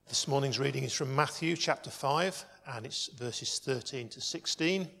This morning's reading is from Matthew chapter 5, and it's verses 13 to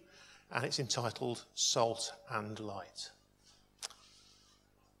 16, and it's entitled Salt and Light.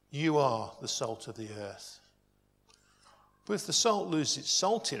 You are the salt of the earth. But if the salt loses its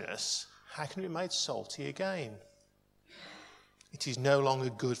saltiness, how can it be made salty again? It is no longer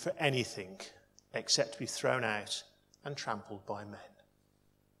good for anything except to be thrown out and trampled by men.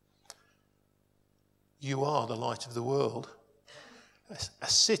 You are the light of the world. A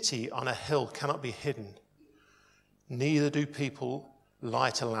city on a hill cannot be hidden. Neither do people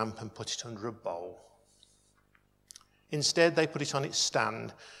light a lamp and put it under a bowl. Instead, they put it on its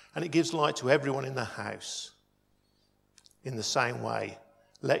stand, and it gives light to everyone in the house. In the same way,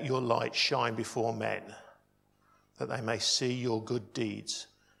 let your light shine before men, that they may see your good deeds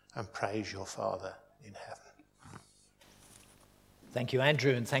and praise your Father in heaven. Thank you,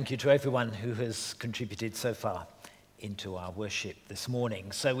 Andrew, and thank you to everyone who has contributed so far into our worship this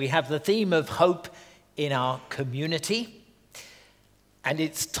morning. So we have the theme of hope in our community, and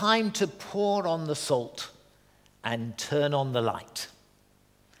it's time to pour on the salt and turn on the light,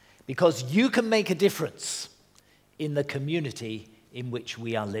 because you can make a difference in the community in which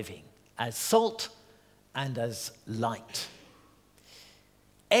we are living, as salt and as light.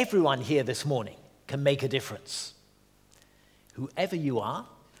 Everyone here this morning can make a difference. Whoever you are,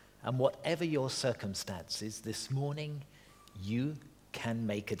 and whatever your circumstances this morning, you can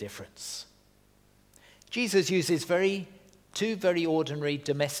make a difference. Jesus uses two very ordinary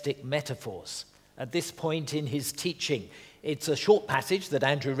domestic metaphors at this point in his teaching. It's a short passage that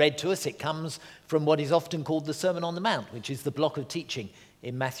Andrew read to us. It comes from what is often called the Sermon on the Mount, which is the block of teaching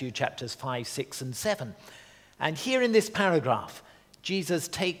in Matthew chapters 5, 6, and 7. And here in this paragraph, Jesus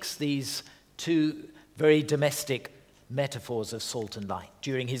takes these two very domestic metaphors of salt and light.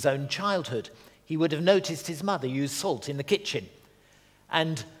 During his own childhood, he would have noticed his mother use salt in the kitchen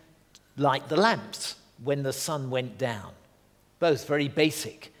and light the lamps when the sun went down. Both very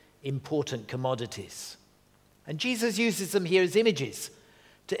basic, important commodities. And Jesus uses them here as images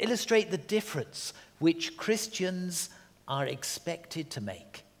to illustrate the difference which Christians are expected to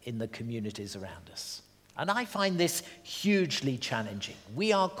make in the communities around us. And I find this hugely challenging.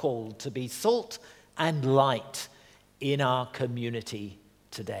 We are called to be salt and light in our community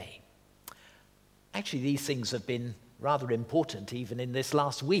today. Actually, these things have been rather important even in this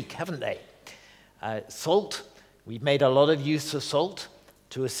last week, haven't they? Salt, we've made a lot of use of salt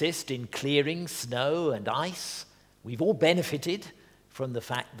to assist in clearing snow and ice. We've all benefited from the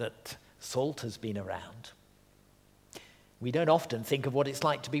fact that salt has been around. We don't often think of what it's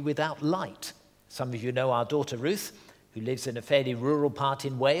like to be without light. Some of you know our daughter Ruth, who lives in a fairly rural part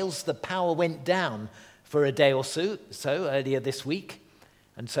in Wales. The power went down for a day or so earlier this week,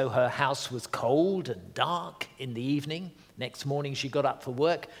 and so her house was cold and dark in the evening. Next morning she got up for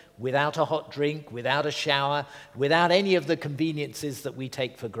work without a hot drink, without a shower, without any of the conveniences that we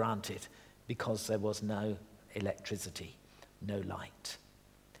take for granted, because there was no electricity, no light.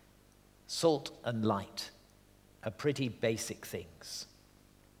 Salt and light are pretty basic things.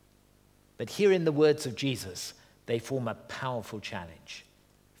 But here in the words of Jesus, they form a powerful challenge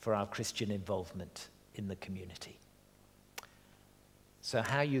for our Christian involvement in the community. So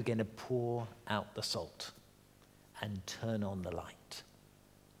how are you going to pour out the salt and turn on the light?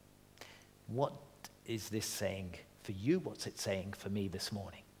 What is this saying for you? What's it saying for me this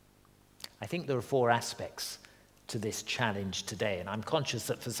morning? I think there are four aspects to this challenge today, and I'm conscious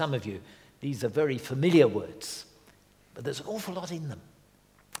that for some of you, these are very familiar words, but there's an awful lot in them.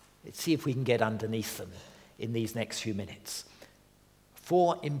 Let's see if we can get underneath them in these next few minutes.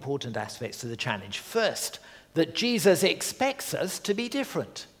 Four important aspects to the challenge. First, that Jesus expects us to be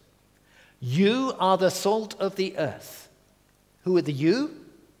different. You are the salt of the earth. Who are the you?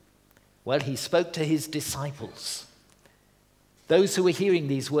 Well, he spoke to his disciples, those who were hearing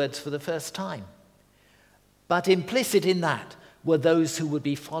these words for the first time. But implicit in that were those who would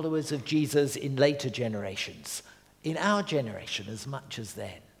be followers of Jesus in later generations, in our generation as much as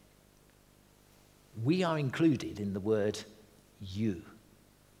then. We are included in the word you.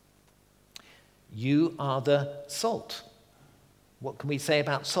 You are the salt. What can we say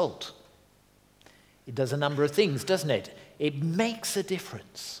about salt? It does a number of things, doesn't it? It makes a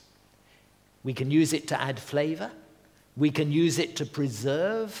difference. We can use it to add flavor. We can use it to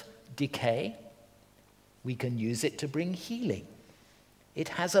preserve decay. We can use it to bring healing. It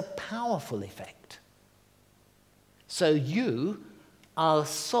has a powerful effect. So you are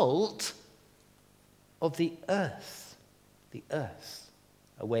salt of the earth. The earth.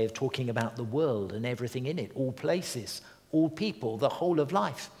 A way of talking about the world and everything in it, all places, all people, the whole of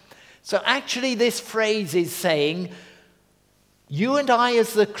life. So actually this phrase is saying, You and I,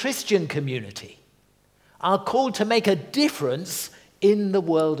 as the Christian community, are called to make a difference in the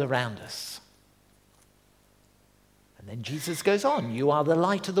world around us. And then Jesus goes on, you are the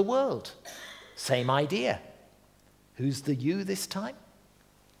light of the world. Same idea. Who's the you this time?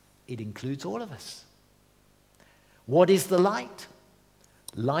 It includes all of us. What is the light?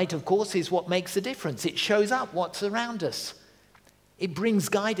 Light, of course, is what makes a difference. It shows up what's around us. It brings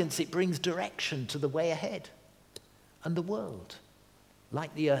guidance, it brings direction to the way ahead. And the world,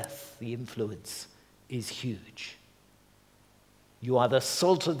 like the earth, the influence is huge. You are the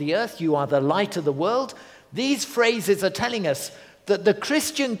salt of the earth, you are the light of the world. These phrases are telling us that the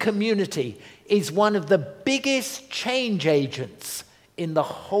Christian community is one of the biggest change agents in the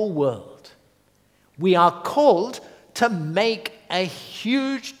whole world. We are called to make a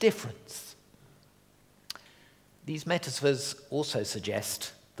huge difference. These metaphors also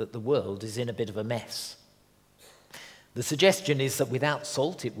suggest that the world is in a bit of a mess. The suggestion is that without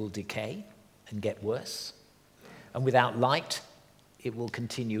salt it will decay and get worse, and without light it will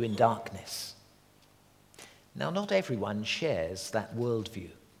continue in darkness. Now, not everyone shares that worldview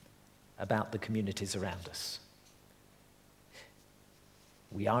about the communities around us.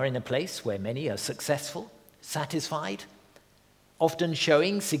 We are in a place where many are successful, satisfied, often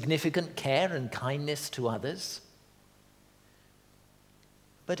showing significant care and kindness to others.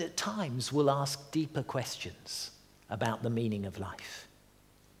 But at times we'll ask deeper questions about the meaning of life.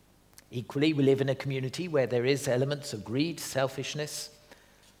 Equally, we live in a community where there is elements of greed, selfishness,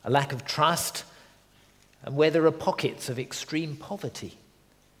 a lack of trust, and where there are pockets of extreme poverty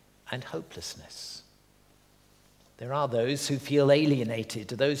and hopelessness. There are those who feel alienated,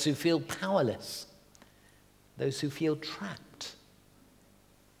 those who feel powerless, those who feel trapped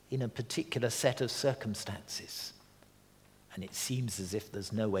in a particular set of circumstances, and it seems as if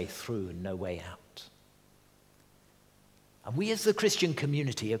there's no way through and no way out. And we as the Christian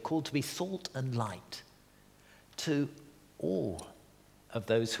community are called to be salt and light to all of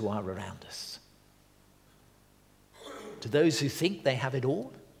those who are around us. To those who think they have it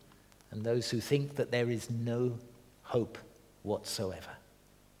all, and those who think that there is no hope whatsoever.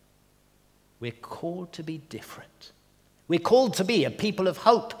 We're called to be different. We're called to be a people of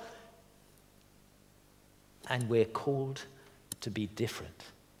hope. And we're called to be different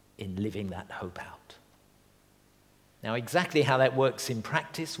in living that hope out. Now, exactly how that works in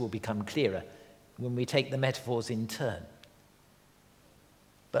practice will become clearer when we take the metaphors in turn.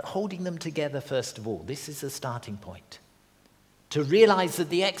 But holding them together, first of all, this is a starting point. To realize that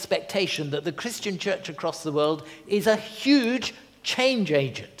the expectation that the Christian church across the world is a huge change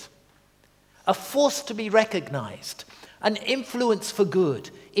agent, a force to be recognized, an influence for good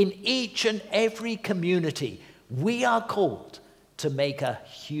in each and every community. We are called to make a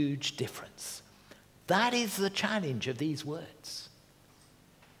huge difference. That is the challenge of these words.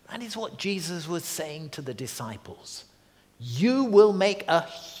 That is what Jesus was saying to the disciples. You will make a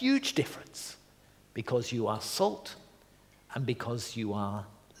huge difference because you are salt and because you are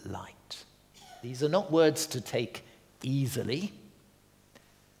light. These are not words to take easily.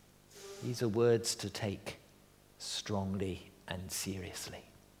 These are words to take strongly and seriously.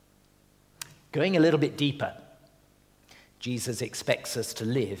 Going a little bit deeper, Jesus expects us to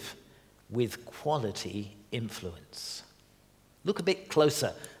live with quality influence. Look a bit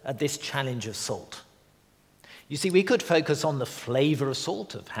closer at this challenge of salt. You see, we could focus on the flavor of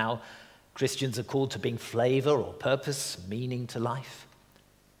salt, of how Christians are called to bring flavor or purpose, meaning to life.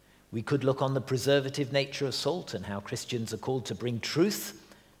 We could look on the preservative nature of salt and how Christians are called to bring truth,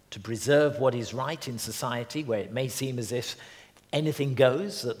 to preserve what is right in society where it may seem as if anything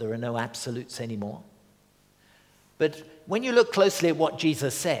goes, that there are no absolutes anymore. But when you look closely at what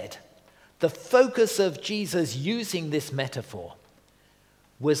Jesus said, the focus of Jesus using this metaphor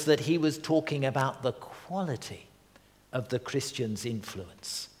was that he was talking about the quality of the Christian's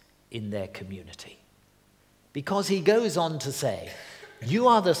influence in their community. Because he goes on to say, you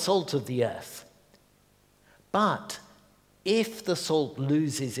are the salt of the earth, but if the salt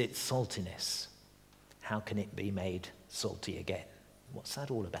loses its saltiness, how can it be made salty again? What's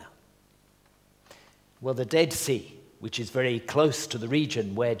that all about? Well, the Dead Sea, which is very close to the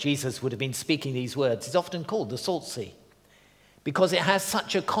region where Jesus would have been speaking these words, is often called the Salt Sea because it has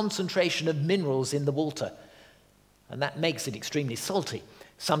such a concentration of minerals in the water, and that makes it extremely salty.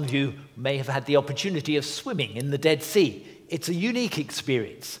 Some of you may have had the opportunity of swimming in the Dead Sea. It's a unique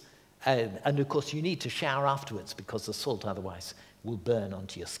experience. And of course, you need to shower afterwards because the salt otherwise will burn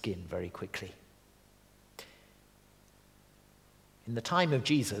onto your skin very quickly. In the time of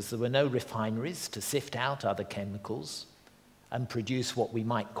Jesus, there were no refineries to sift out other chemicals and produce what we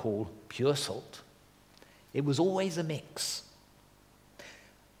might call pure salt. It was always a mix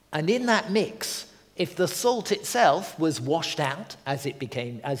And in that mix, if the salt itself was washed out as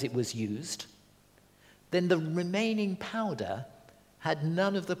it was used, then the remaining powder had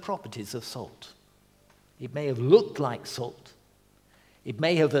none of the properties of salt. It may have looked like salt. It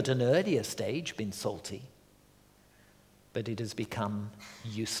may have at an earlier stage been salty, but it has become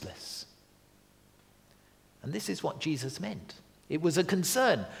useless. And this is what Jesus meant. It was a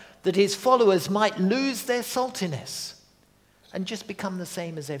concern that his followers might lose their saltiness and just become the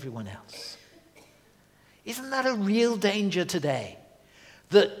same as everyone else. Isn't that a real danger today?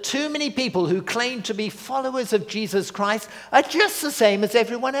 That too many people who claim to be followers of Jesus Christ are just the same as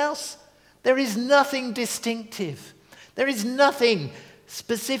everyone else. There is nothing distinctive. There is nothing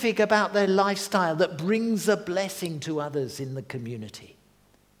specific about their lifestyle that brings a blessing to others in the community.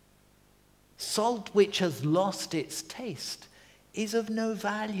 Salt which has lost its taste is of no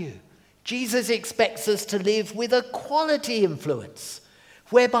value. Jesus expects us to live with a quality influence,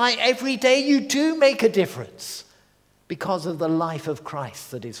 whereby every day you do make a difference because of the life of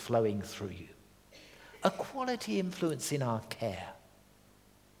Christ that is flowing through you. A quality influence in our care.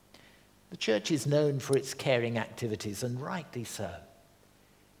 The church is known for its caring activities, and rightly so.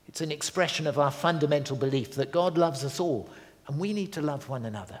 It's an expression of our fundamental belief that God loves us all, and we need to love one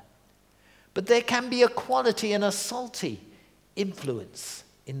another. But there can be a quality and a salty influence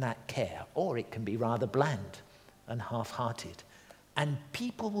in that care, or it can be rather bland and half-hearted. And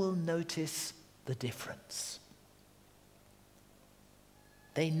people will notice the difference.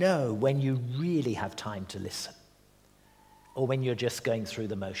 They know when you really have time to listen, or when you're just going through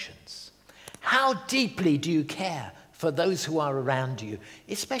the motions. How deeply do you care for those who are around you,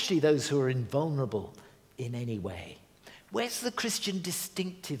 especially those who are invulnerable in any way? Where's the Christian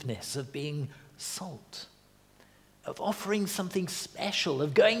distinctiveness of being salt, of offering something special,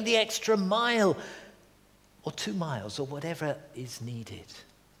 of going the extra mile or 2 miles or whatever is needed?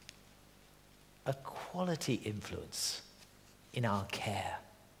 A quality influence in our care,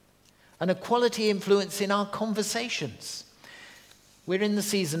 and a quality influence in our conversations. We're in the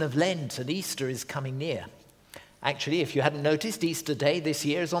season of Lent, and Easter is coming near. Actually, if you hadn't noticed, Easter Day this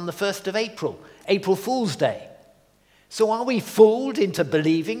year is on the 1st of April, April Fool's Day. So are we fooled into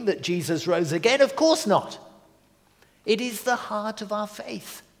believing that Jesus rose again? Of course not. It is the heart of our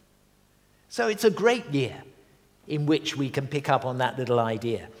faith. So it's a great year in which we can pick up on that little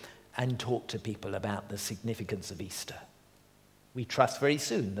idea and talk to people about the significance of Easter. We trust very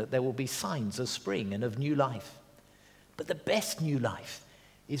soon that there will be signs of spring and of new life. But the best new life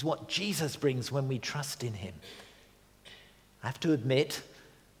is what Jesus brings when we trust in him. I have to admit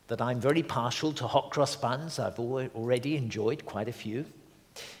that I'm very partial to hot cross buns. I've already enjoyed quite a few.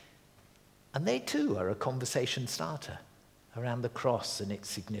 And they too are a conversation starter around the cross and its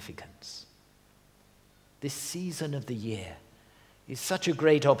significance. This season of the year is such a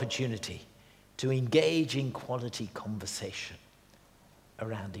great opportunity to engage in quality conversation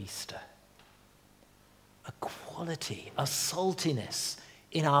around Easter. A quality, a saltiness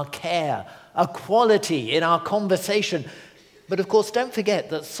in our care, a quality in our conversation. But of course, don't forget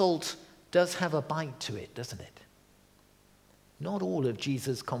that salt does have a bite to it, doesn't it? Not all of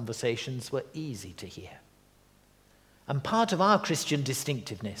Jesus' conversations were easy to hear. And part of our Christian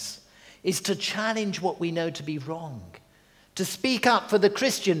distinctiveness is to challenge what we know to be wrong, to speak up for the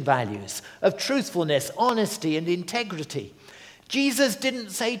Christian values of truthfulness, honesty, and integrity. Jesus didn't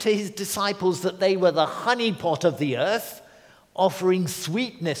say to his disciples that they were the honeypot of the earth, offering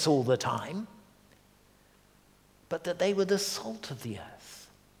sweetness all the time, but that they were the salt of the earth,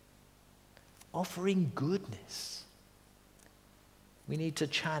 offering goodness. We need to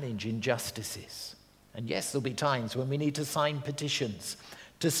challenge injustices. And yes, there'll be times when we need to sign petitions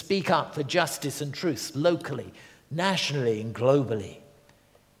to speak up for justice and truth locally, nationally, and globally,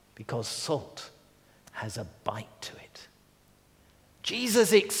 because salt has a bite to it.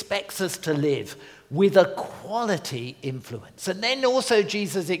 Jesus expects us to live with a quality influence. And then also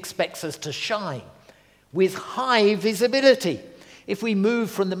Jesus expects us to shine with high visibility. If we move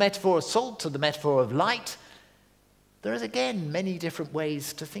from the metaphor of salt to the metaphor of light, there is again many different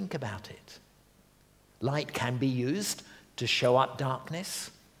ways to think about it. Light can be used to show up darkness,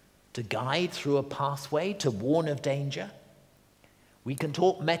 to guide through a pathway, to warn of danger. We can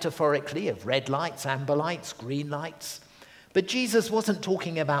talk metaphorically of red lights, amber lights, green lights. But Jesus wasn't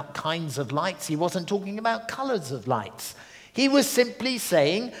talking about kinds of lights. He wasn't talking about colors of lights. He was simply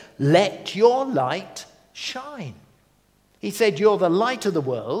saying, let your light shine. He said, you're the light of the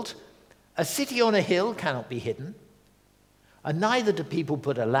world. A city on a hill cannot be hidden. And neither do people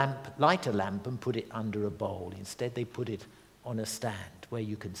light a lamp and put it under a bowl. Instead, they put it on a stand where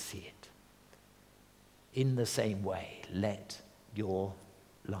you can see it. In the same way, let your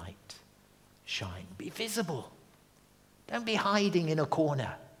light shine. Be visible. Don't be hiding in a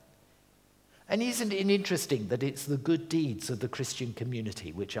corner. And isn't it interesting that it's the good deeds of the Christian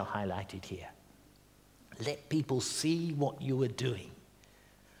community which are highlighted here? Let people see what you are doing,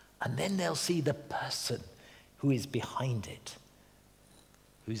 and then they'll see the person who is behind it,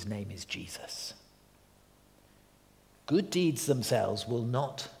 whose name is Jesus. Good deeds themselves will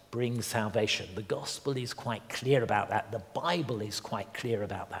not bring salvation. The gospel is quite clear about that. The Bible is quite clear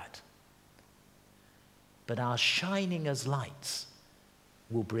about that. But our shining as lights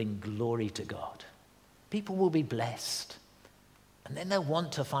will bring glory to God. People will be blessed. And then they'll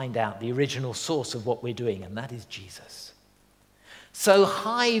want to find out the original source of what we're doing, and that is Jesus. So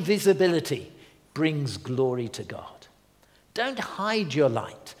high visibility brings glory to God. Don't hide your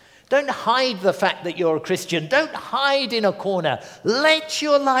light. Don't hide the fact that you're a Christian. Don't hide in a corner. Let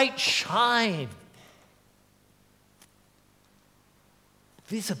your light shine.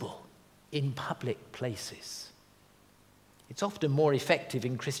 Visible in public places. It's often more effective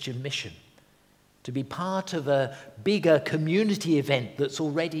in Christian mission to be part of a bigger community event that's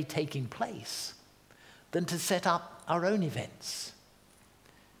already taking place than to set up our own events.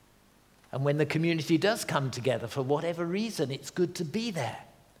 And when the community does come together for whatever reason, it's good to be there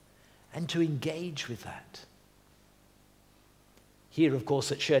and to engage with that. Here, of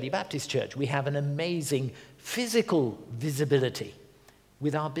course, at Shirley Baptist Church, we have an amazing physical visibility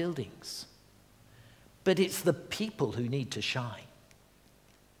with our buildings. But it's the people who need to shine.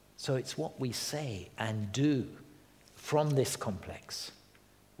 So it's what we say and do from this complex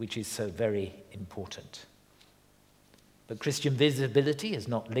which is so very important. But Christian visibility is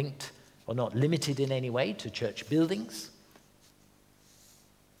not linked or not limited in any way to church buildings.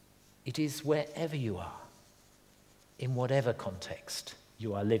 It is wherever you are, in whatever context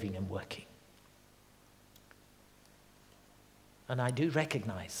you are living and working. And I do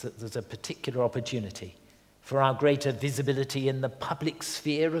recognize that there's a particular opportunity for our greater visibility in the public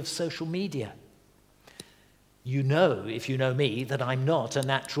sphere of social media. You know, if you know me, that I'm not a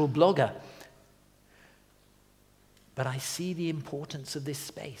natural blogger. But I see the importance of this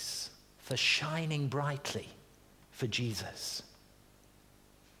space for shining brightly for Jesus.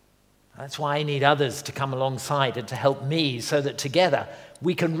 That's why I need others to come alongside and to help me so that together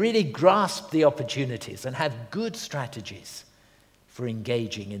we can really grasp the opportunities and have good strategies for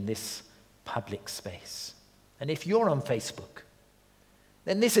engaging in this public space. And if you're on Facebook,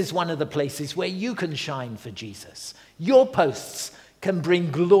 then this is one of the places where you can shine for Jesus. Your posts can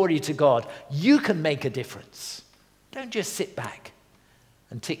bring glory to God. You can make a difference. Don't just sit back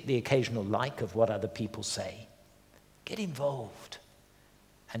and tick the occasional like of what other people say. Get involved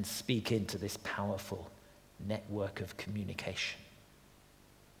and speak into this powerful network of communication.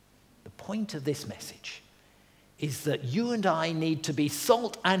 The point of this message is that you and I need to be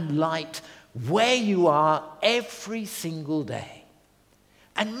salt and light where you are every single day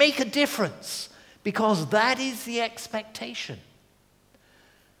and make a difference, because that is the expectation.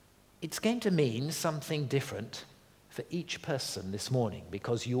 It's going to mean something different for each person this morning,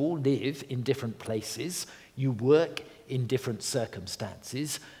 because you all live in different places, you work in different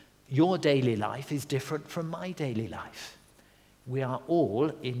circumstances. Your daily life is different from my daily life. We are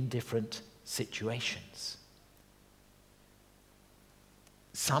all in different situations.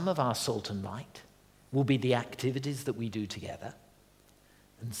 Some of our salt and light will be the activities that we do together,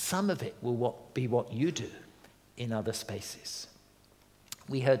 and some of it will be what you do in other spaces.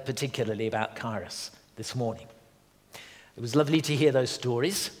 We heard particularly about Kairos this morning. It was lovely to hear those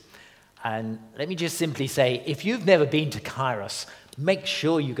stories. And let me just simply say, if you've never been to Kairos, make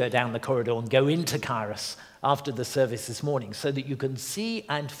sure you go down the corridor and go into Kairos after the service this morning so that you can see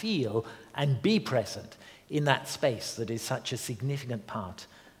and feel and be present in that space that is such a significant part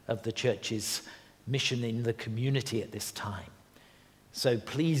of the church's mission in the community at this time. So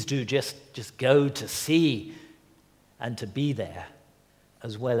please do just go to see and to be there,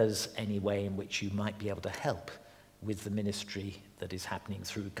 as well as any way in which you might be able to help with the ministry that is happening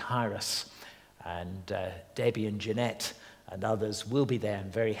through Kairos. And Debbie and Jeanette and others will be there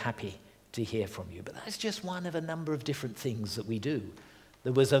and very happy to hear from you. But that's just one of a number of different things that we do.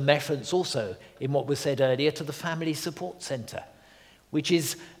 There was a reference also in what was said earlier to the Family Support Centre, which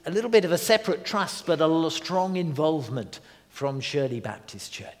is a little bit of a separate trust, but a strong involvement from Shirley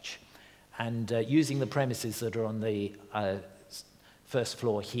Baptist Church, and using the premises that are on the first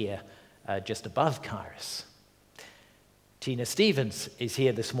floor here, just above Kairos. Tina Stevens is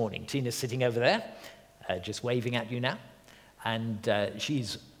here this morning. Tina's sitting over there, just waving at you now. And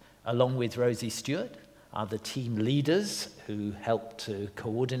she's, along with Rosie Stewart, are the team leaders who help to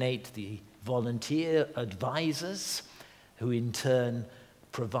coordinate the volunteer advisors, who in turn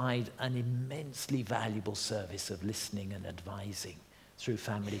provide an immensely valuable service of listening and advising through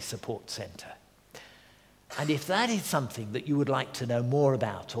Family Support Centre. And if that is something that you would like to know more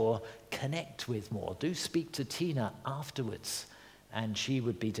about or connect with more, do speak to Tina afterwards, and she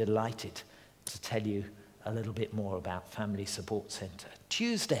would be delighted to tell you a little bit more about Family Support Centre.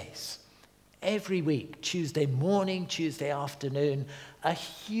 Tuesdays, every week, Tuesday morning, Tuesday afternoon, a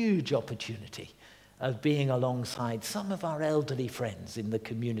huge opportunity of being alongside some of our elderly friends in the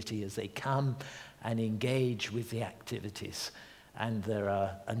community as they come and engage with the activities. And there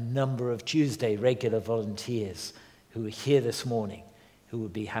are a number of Tuesday regular volunteers who are here this morning who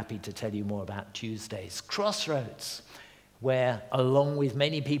would be happy to tell you more about Tuesdays. Crossroads, where along with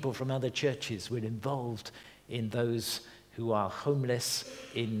many people from other churches, we're involved in those who are homeless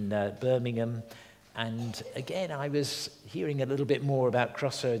in Birmingham. And again, I was hearing a little bit more about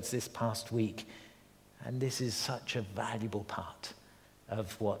Crossroads this past week, and this is such a valuable part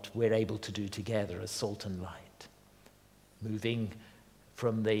of what we're able to do together as Salt and Light. Moving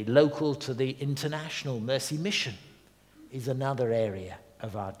from the local to the international, Mercy Mission is another area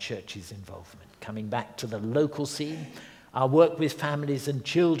of our church's involvement. Coming back to the local scene, our work with families and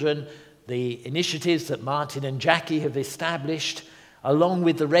children, the initiatives that Martin and Jackie have established, along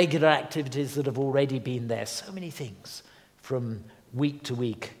with the regular activities that have already been there. So many things from week to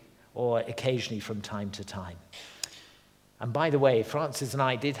week or occasionally from time to time. And by the way, Francis and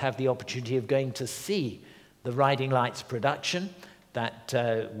I did have the opportunity of going to see the Riding Lights production that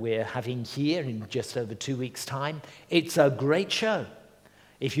we're having here in just over 2 weeks' time. It's a great show.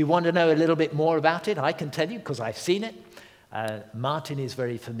 If you want to know a little bit more about it, I can tell you because I've seen it. Martin is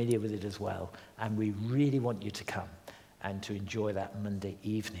very familiar with it as well, and we really want you to come and to enjoy that Monday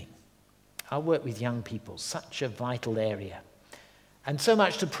evening. Our work with young people, such a vital area. And so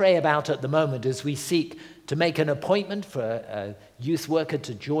much to pray about at the moment as we seek to make an appointment for a youth worker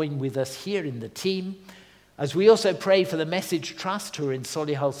to join with us here in the team. As we also pray for the Message Trust, who are in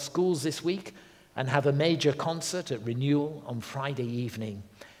Solihull schools this week and have a major concert at Renewal on Friday evening.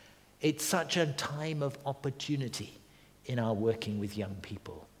 It's such a time of opportunity in our working with young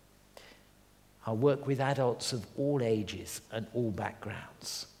people. Our work with adults of all ages and all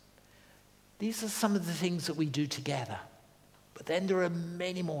backgrounds. These are some of the things that we do together. But then there are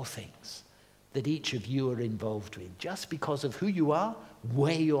many more things that each of you are involved with, just because of who you are,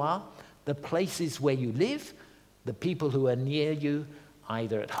 where you are, the places where you live, the people who are near you,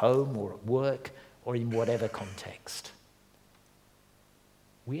 either at home or at work or in whatever context.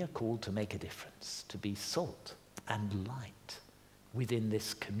 We are called to make a difference, to be salt and light within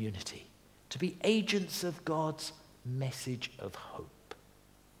this community, to be agents of God's message of hope.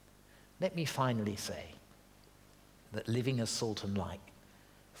 Let me finally say that living as salt and light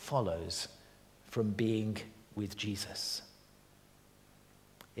follows from being with Jesus.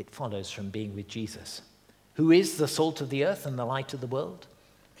 It follows from being with Jesus, who is the salt of the earth and the light of the world.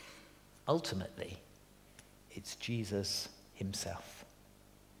 Ultimately, it's Jesus himself.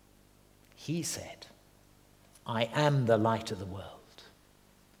 He said, "I am the light of the world."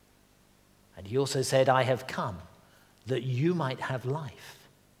 And he also said, "I have come that you might have life,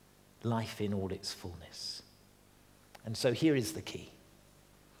 life in all its fullness." And so here is the key,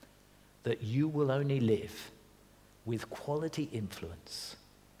 that you will only live with quality influence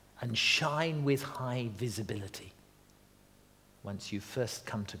and shine with high visibility once you first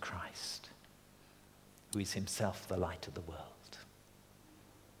come to Christ, who is himself the light of the world.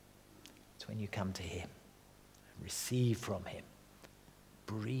 It's when you come to him, receive from him,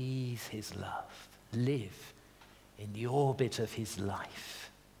 breathe his love, live in the orbit of his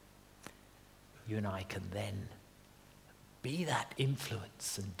life, you and I can then be that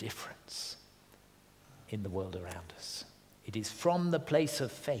influence and difference in the world around us. It is from the place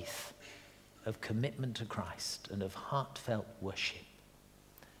of faith, of commitment to Christ, and of heartfelt worship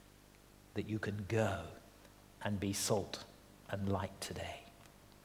that you can go and be salt and light today.